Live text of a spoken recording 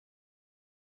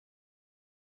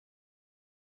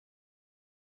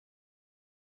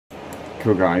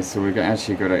Cool guys, so we've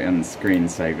actually got it on the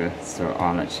screensaver, so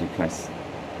I'll actually press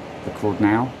record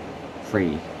now.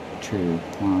 3, 2,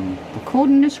 1,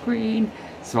 recording the screen.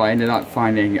 So I ended up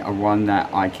finding a one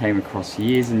that I came across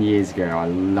years and years ago. I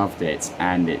loved it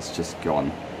and it's just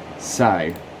gone.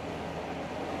 So,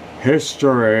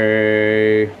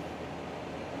 history.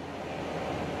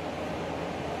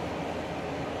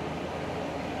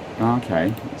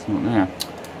 Okay, it's not there.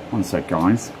 One sec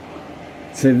guys.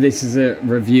 So this is a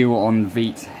review on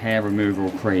Veet hair removal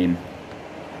cream.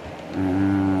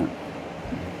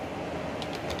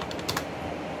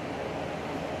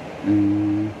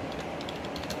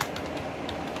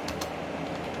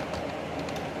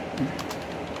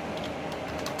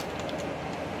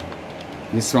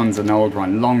 This one's an old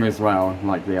one, long as well,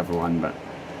 like the other one, but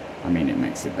I mean it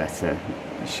makes it better.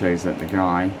 It shows that the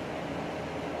guy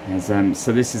has,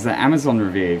 so this is an Amazon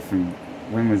review from,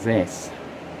 when was this?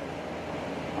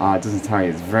 It doesn't tell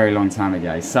you, it's a very long time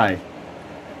ago. So,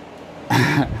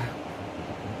 the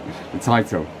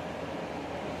title,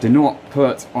 do not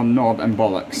put on knob and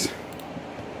bollocks.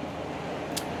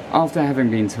 After having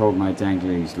been told my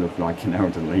danglies looked like an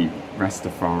elderly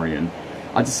Rastafarian,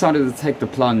 I decided to take the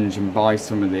plunge and buy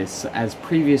some of this, as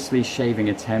previously shaving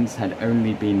attempts had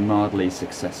only been mildly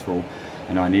successful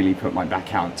and I nearly put my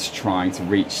back out trying to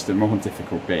reach the more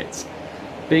difficult bits.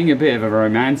 Being a bit of a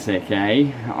romantic,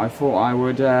 I thought I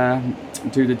would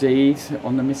do the deed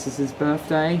on the missus's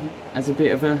birthday as a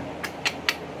bit of a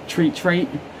treat.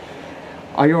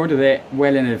 I ordered it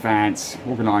well in advance,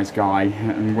 organised guy,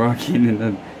 and working in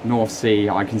the North Sea,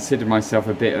 I considered myself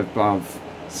a bit above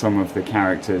some of the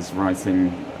characters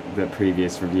writing the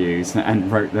previous reviews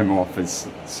and wrote them off as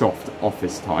soft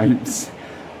office types.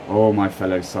 Oh, my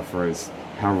fellow sufferers,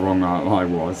 how wrong I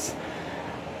was.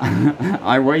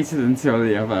 I waited until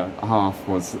the other half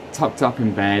was tucked up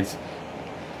in bed,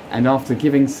 and after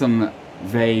giving some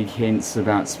vague hints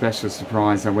about special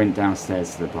surprise, I went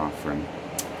downstairs to the bathroom.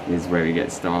 Here's where we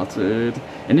get started.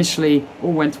 Initially,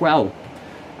 all went well,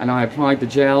 and I applied the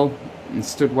gel and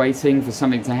stood waiting for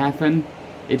something to happen.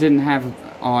 I didn't have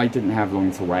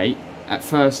long to wait. At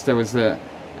first there was a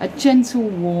gentle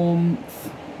warmth,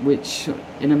 which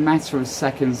in a matter of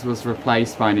seconds was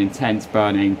replaced by an intense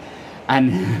burning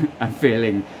and a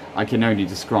feeling I can only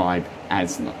describe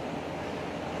as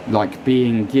like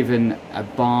being given a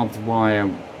barbed wire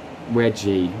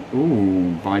wedgie,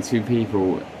 by two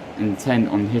people intent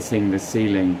on hitting the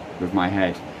ceiling with my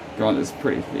head. God, that's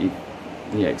pretty,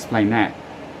 yeah, explain that.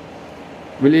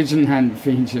 Religion hadn't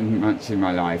featured much in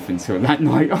my life until that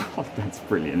night. Oh, that's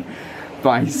brilliant. But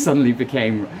I suddenly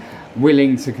became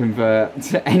willing to convert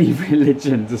to any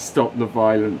religion to stop the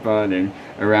violent burning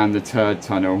around the turd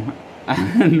tunnel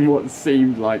and what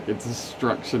seemed like a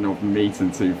destruction of meat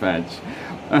and two veg.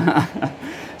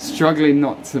 Struggling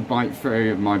not to bite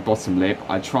through my bottom lip,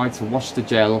 I tried to wash the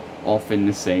gel off in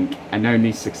the sink and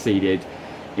only succeeded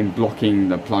in blocking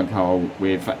the plug hole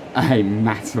with a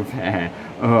mat of hair.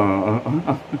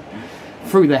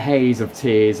 Through the haze of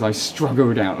tears, I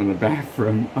struggled out of the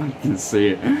bathroom, I can see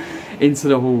it, into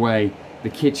the hallway.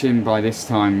 The kitchen by this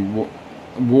time,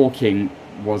 walking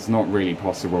was not really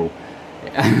possible.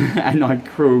 And I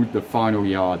crawled the final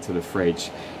yard to the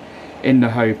fridge in the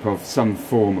hope of some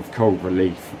form of cold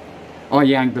relief. I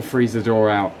yanked the freezer door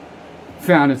out,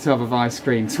 found a tub of ice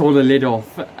cream, tore the lid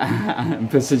off and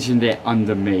positioned it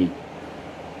under me.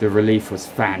 The relief was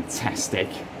fantastic,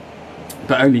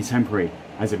 but only temporary,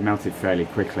 as it melted fairly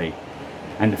quickly,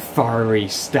 and the fiery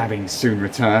stabbing soon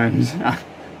returned.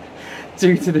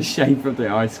 Due to the shape of the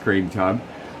ice cream tub,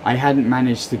 I hadn't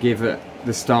managed to give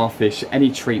the starfish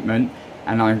any treatment,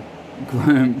 and I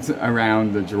groped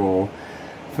around the drawer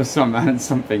for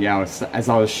something else, as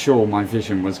I was sure my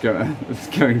vision was going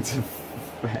to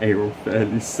fail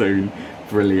fairly soon.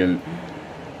 Brilliant.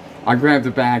 I grabbed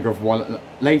a bag of what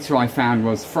later I found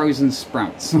was frozen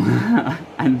sprouts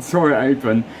and tore it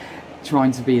open,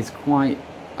 trying to be as quiet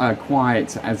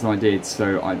as I did.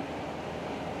 So I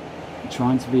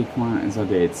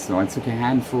took a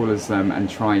handful of them and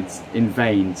tried in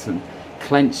vain to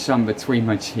clench some between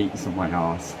my cheeks and my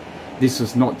arse. This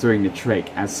was not doing the trick,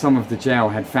 as some of the gel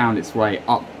had found its way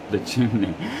up the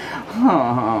chimney.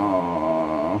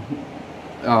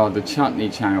 Oh, the chutney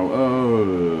channel.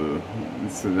 Oh,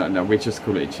 so no, we just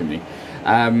call it a chimney.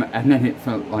 And then it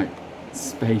felt like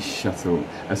space shuttle.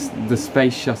 The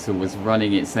space shuttle was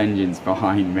running its engines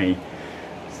behind me.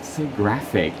 So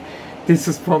graphic. This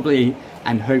was probably,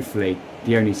 and hopefully,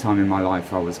 the only time in my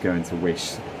life I was going to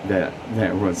wish that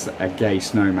there was a gay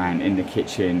snowman in the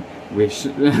kitchen, which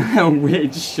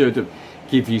should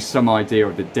give you some idea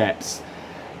of the depths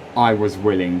I was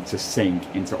willing to sink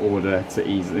into order to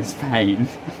ease this pain.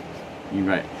 You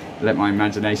might let my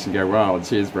imagination go wild.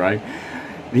 Cheers, bro.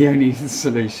 The only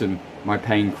solution my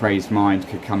pain-crazed mind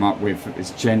could come up with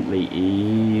is gently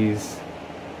ease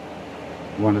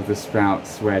one of the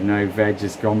sprouts where no veg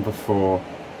has gone before.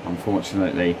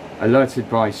 Unfortunately, alerted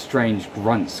by strange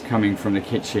grunts coming from the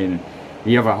kitchen,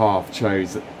 the other half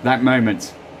chose that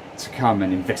moment to come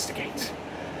and investigate.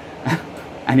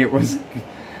 And it was...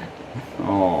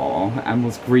 and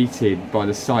was greeted by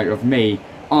the sight of me,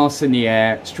 arse in the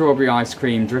air, strawberry ice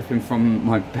cream dripping from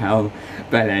my bell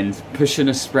end, pushing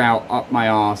a sprout up my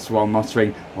arse while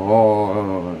muttering,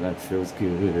 "Oh, that feels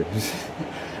good."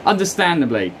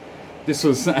 Understandably, this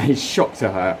was a shock to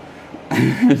her.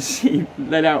 She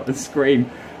let out a scream,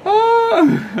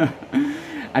 "Oh!"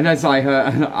 And as I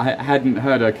hadn't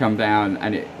heard her come down,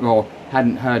 and it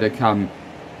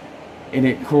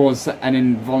caused an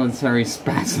involuntary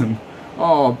spasm.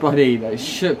 Oh, buddy, that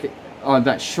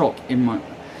shock in my...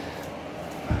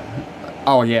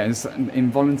 Oh, yeah, it's an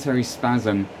involuntary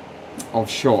spasm of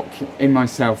shock in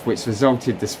myself, which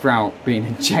resulted the sprout being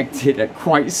ejected at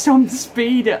quite some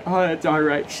speed at her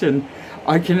direction.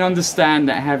 I can understand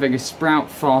that having a sprout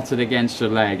farted against your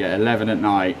leg at 11 at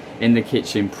night in the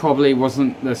kitchen probably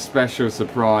wasn't the special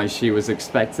surprise she was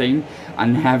expecting,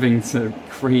 and having to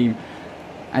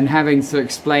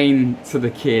explain to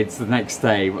the kids the next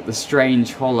day what the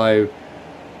strange hollow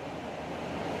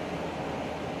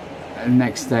in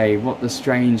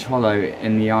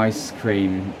the ice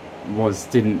cream was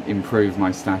didn't improve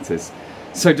my status.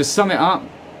 So to sum it up,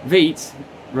 Veet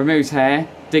removes hair,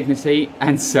 dignity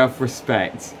and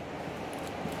self-respect.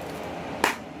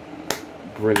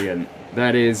 Brilliant.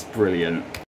 That is brilliant.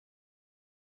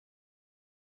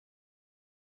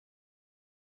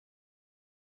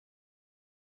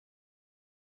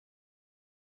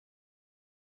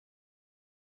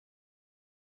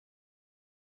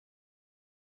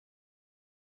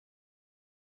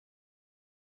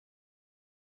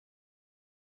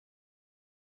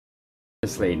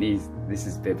 Honestly, this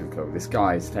is biblical. This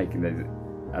guy has taken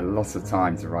a lot of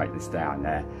time to write this down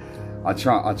there. I'll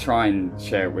try and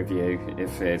share it with you.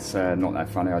 If it's not that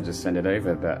funny, I'll just send it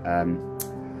over. But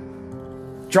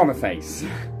Drama Face.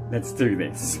 Let's do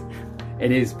this.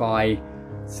 It is by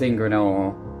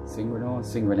Singranair,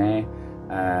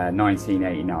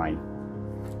 1989.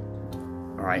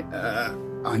 Alright,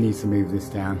 I need to move this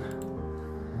down.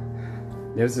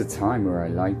 There was a time where I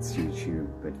liked YouTube,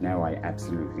 but now I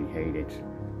absolutely hate it.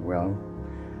 Well,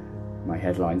 my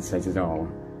headline says it all.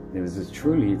 There was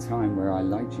truly a time where I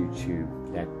liked YouTube.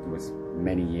 That was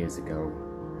many years ago.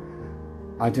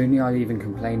 I do not even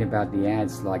complain about the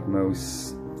ads like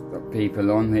most people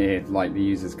on here, like the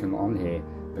users come on here,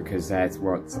 because that's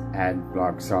what ad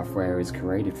block software is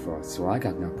created for, so I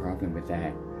got no problem with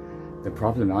that. The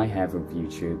problem I have with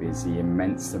YouTube is the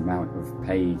immense amount of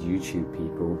paid YouTube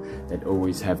people that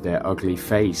always have their ugly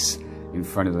face in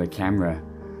front of the camera.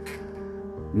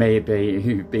 May it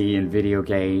be in video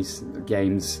games,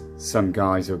 some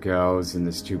guys or girls in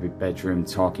the stupid bedroom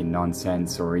talking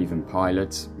nonsense, or even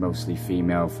pilots, mostly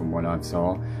female from what I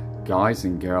saw. Guys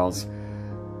and girls,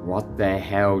 what the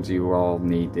hell do you all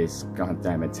need this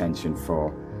goddamn attention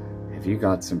for? Have you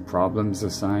got some problems or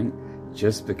something?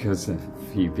 Just because a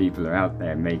few people are out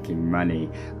there making money,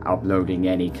 uploading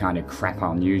any kind of crap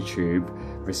on YouTube,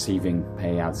 receiving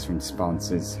payouts from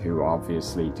sponsors who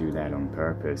obviously do that on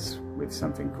purpose with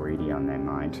something greedy on their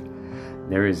mind.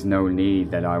 There is no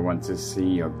need that I want to see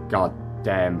your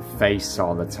goddamn face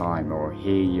all the time or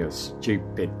hear your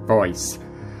stupid voice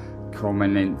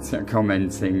commenting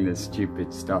the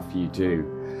stupid stuff you do.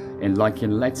 In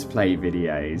Let's Play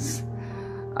videos.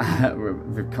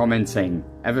 Commenting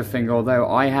everything, although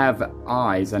I have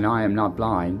eyes and I am not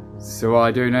blind, so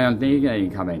I do not need any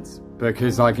comments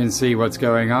because I can see what's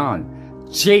going on.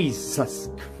 Jesus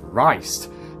Christ,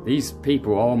 these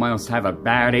people almost have a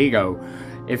bad ego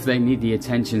if they need the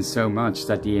attention so much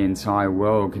that the entire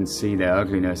world can see their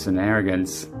ugliness and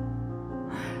arrogance.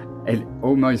 It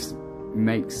almost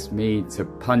makes me to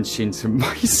punch into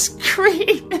my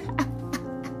screen.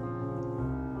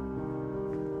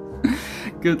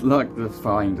 Good luck to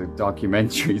find the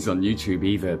documentaries on YouTube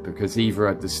either, because either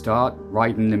at the start,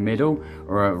 right in the middle,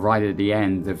 or right at the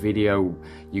end, the video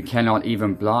you cannot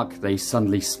even block, they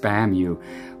suddenly spam you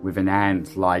with an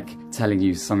ad like telling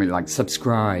you something like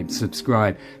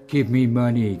subscribe, give me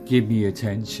money, give me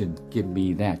attention, give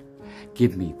me that,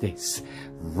 give me this.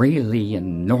 Really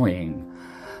annoying.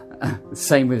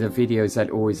 Same with the videos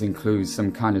that always include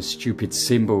some kind of stupid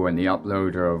symbol in the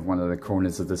uploader of one of the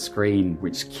corners of the screen,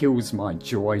 which kills my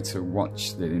joy to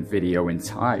watch the video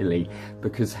entirely,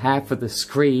 because half of the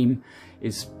screen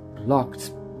is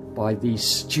blocked by these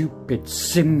stupid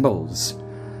symbols.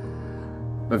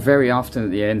 But very often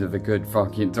at the end of a good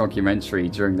fucking documentary,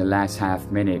 during the last half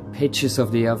minute, pictures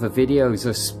of the other videos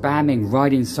are spamming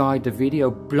right inside the video,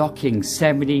 blocking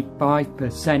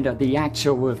 75% of the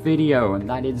actual video, and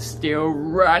that is still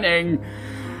running.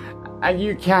 And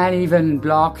you can't even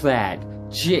block that.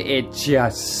 It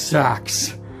just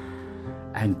sucks.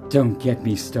 And don't get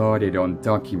me started on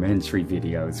documentary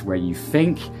videos where you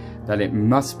think that it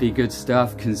must be good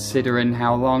stuff considering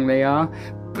how long they are.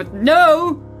 But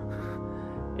no!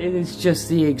 It is just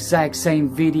the exact same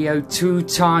video 2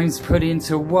 times put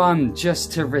into one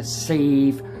just to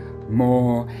receive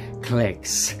more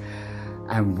clicks.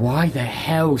 And why the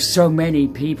hell so many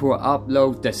people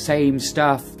upload the same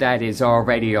stuff that is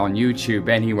already on YouTube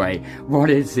anyway? What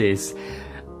is this?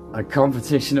 A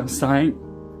competition of something?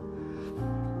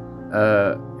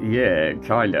 Yeah,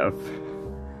 kind of.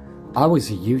 I was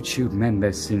a YouTube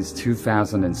member since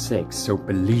 2006, so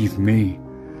believe me,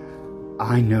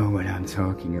 I know what I'm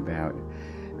talking about.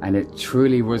 And it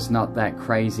truly was not that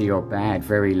crazy or bad,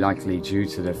 very likely due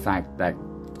to the fact that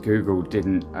Google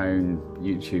didn't own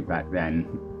YouTube back then.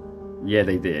 Yeah,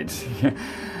 they did.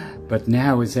 But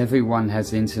now, as everyone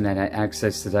has internet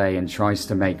access today and tries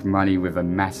to make money with a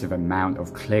massive amount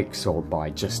of clicks or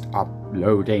by just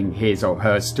uploading his or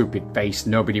her stupid face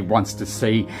nobody wants to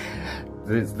see,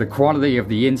 the quality of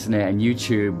the internet and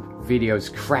YouTube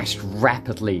videos crashed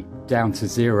rapidly down to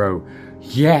 0.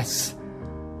 Yes,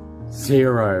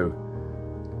 0.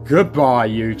 Goodbye,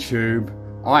 YouTube.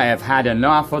 I have had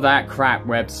enough of that crap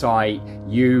website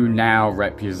you now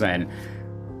represent.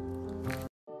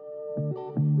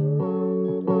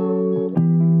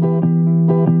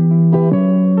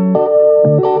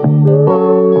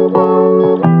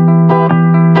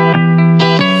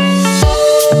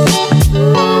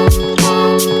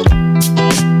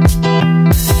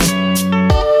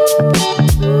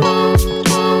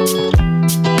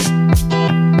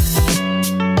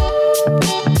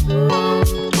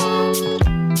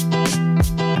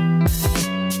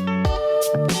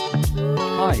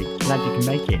 Glad you can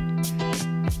make it.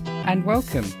 And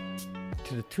welcome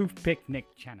to the Toothpick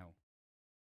Nick channel.